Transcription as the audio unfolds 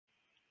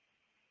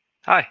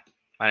Hi,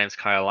 my name is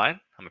Kyle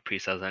Lyon. I'm a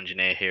pre-sales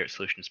engineer here at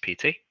Solutions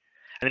PT.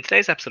 And in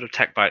today's episode of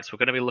Tech Bytes, we're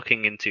going to be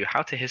looking into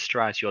how to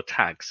historize your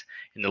tags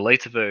in the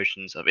later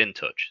versions of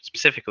InTouch.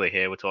 Specifically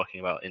here, we're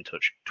talking about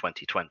InTouch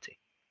 2020.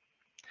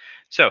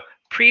 So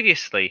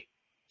previously,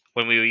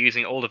 when we were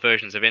using older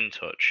versions of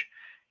InTouch,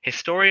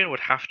 Historian would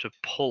have to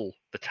pull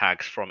the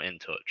tags from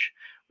InTouch,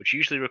 which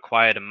usually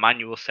required a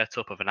manual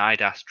setup of an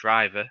IDaaS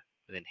driver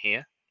within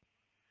here.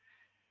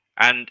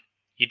 And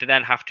you'd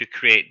then have to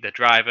create the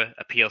driver,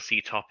 a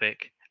PLC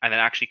topic, and then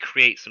actually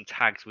create some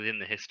tags within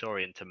the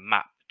historian to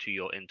map to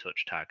your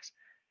InTouch tags.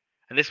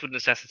 And this would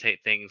necessitate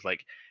things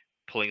like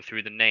pulling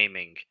through the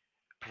naming,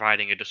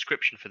 providing a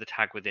description for the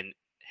tag within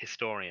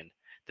historian,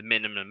 the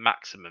minimum and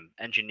maximum,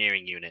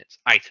 engineering units,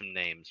 item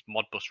names,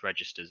 Modbus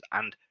registers,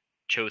 and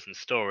chosen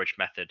storage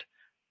method,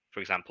 for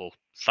example,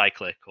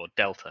 cyclic or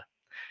delta.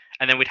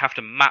 And then we'd have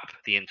to map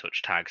the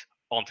InTouch tags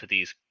onto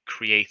these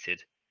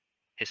created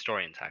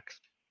historian tags.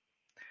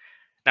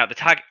 Now, the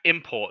tag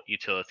import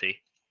utility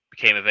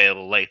became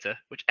available later,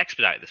 which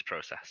expedited this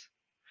process,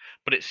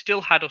 but it still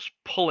had us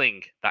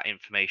pulling that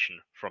information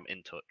from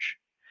InTouch.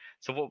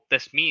 So what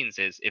this means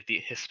is if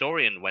the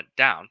historian went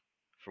down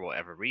for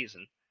whatever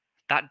reason,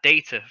 that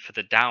data for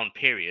the down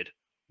period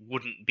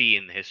wouldn't be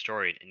in the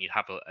historian, and you'd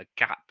have a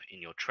gap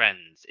in your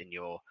trends, in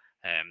your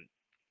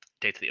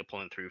data that you're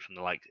pulling through from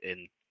the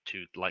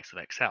into the likes of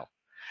Excel.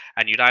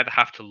 And you'd either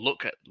have to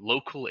look at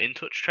local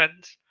InTouch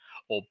trends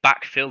or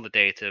backfill the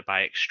data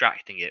by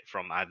extracting it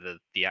from either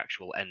the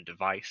actual end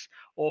device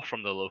or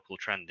from the local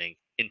trending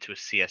into a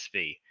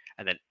CSV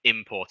and then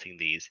importing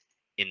these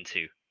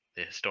into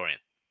the historian.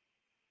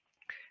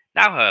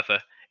 Now,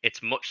 however,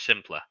 it's much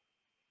simpler,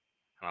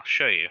 and I'll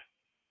show you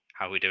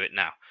how we do it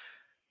now.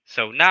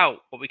 So now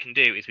what we can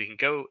do is we can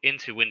go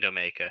into Window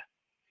Maker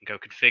and go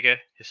configure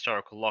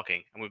historical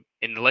logging. And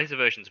in the later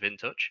versions of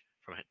InTouch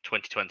from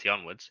 2020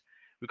 onwards,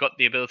 we've got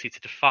the ability to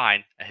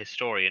define a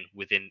historian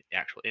within the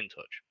actual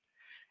InTouch.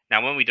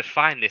 Now, when we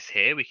define this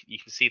here, you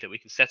can see that we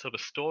can set up a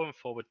store and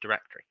forward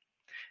directory.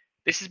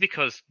 This is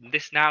because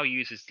this now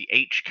uses the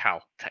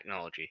HCal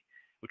technology,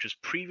 which was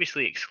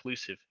previously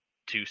exclusive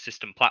to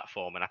System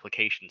Platform and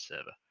Application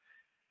Server.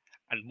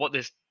 And what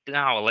this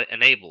now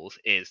enables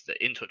is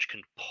that InTouch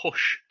can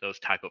push those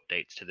tag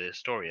updates to the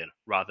historian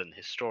rather than the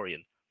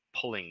historian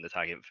pulling the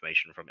tag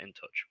information from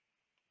InTouch.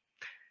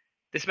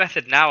 This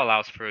method now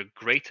allows for a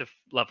greater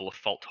level of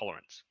fault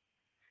tolerance.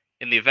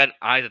 In the event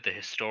either the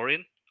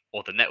historian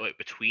or the network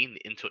between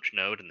the InTouch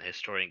node and the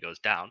historian goes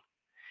down,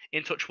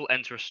 InTouch will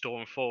enter a store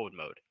and forward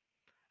mode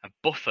and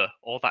buffer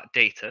all that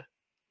data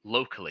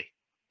locally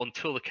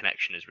until the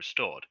connection is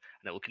restored,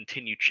 and it will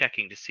continue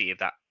checking to see if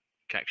that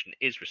connection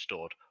is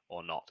restored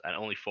or not, and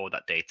only forward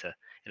that data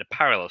in a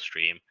parallel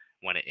stream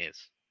when it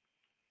is.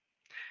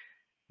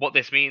 What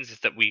this means is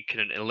that we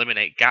can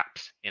eliminate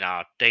gaps in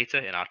our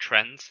data, in our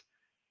trends,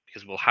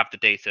 because we'll have the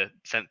data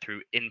sent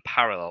through in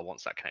parallel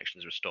once that connection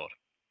is restored.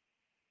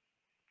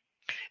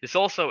 This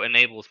also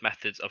enables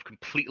methods of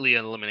completely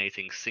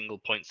eliminating single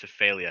points of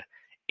failure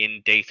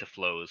in data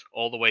flows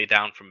all the way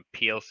down from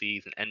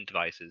PLCs and end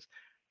devices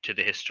to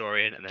the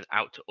historian and then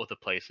out to other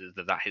places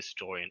that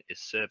historian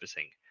is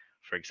servicing.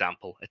 For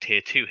example, a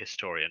tier 2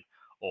 historian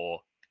or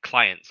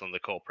clients on the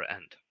corporate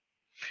end.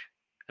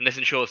 And this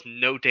ensures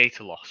no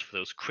data loss for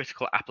those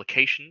critical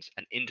applications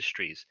and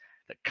industries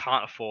that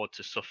can't afford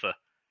to suffer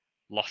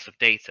loss of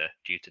data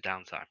due to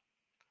downtime.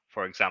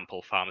 For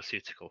example,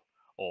 pharmaceutical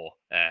or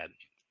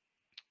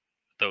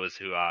those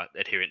who are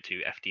adherent to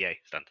FDA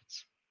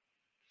standards.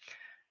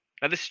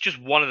 Now, this is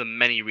just one of the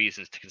many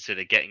reasons to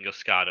consider getting your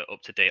SCADA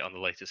up to date on the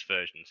latest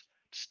versions.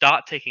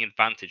 Start taking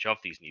advantage of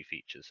these new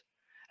features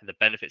and the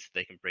benefits that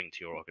they can bring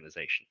to your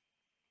organization.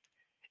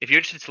 If you're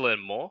interested to learn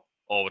more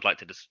or would like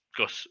to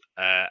discuss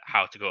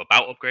how to go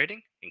about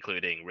upgrading,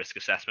 including risk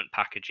assessment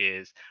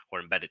packages or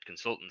embedded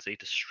consultancy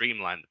to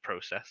streamline the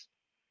process,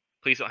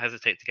 please don't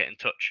hesitate to get in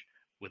touch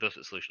with us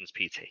at Solutions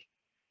PT.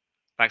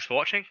 Thanks for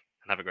watching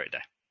and have a great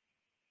day.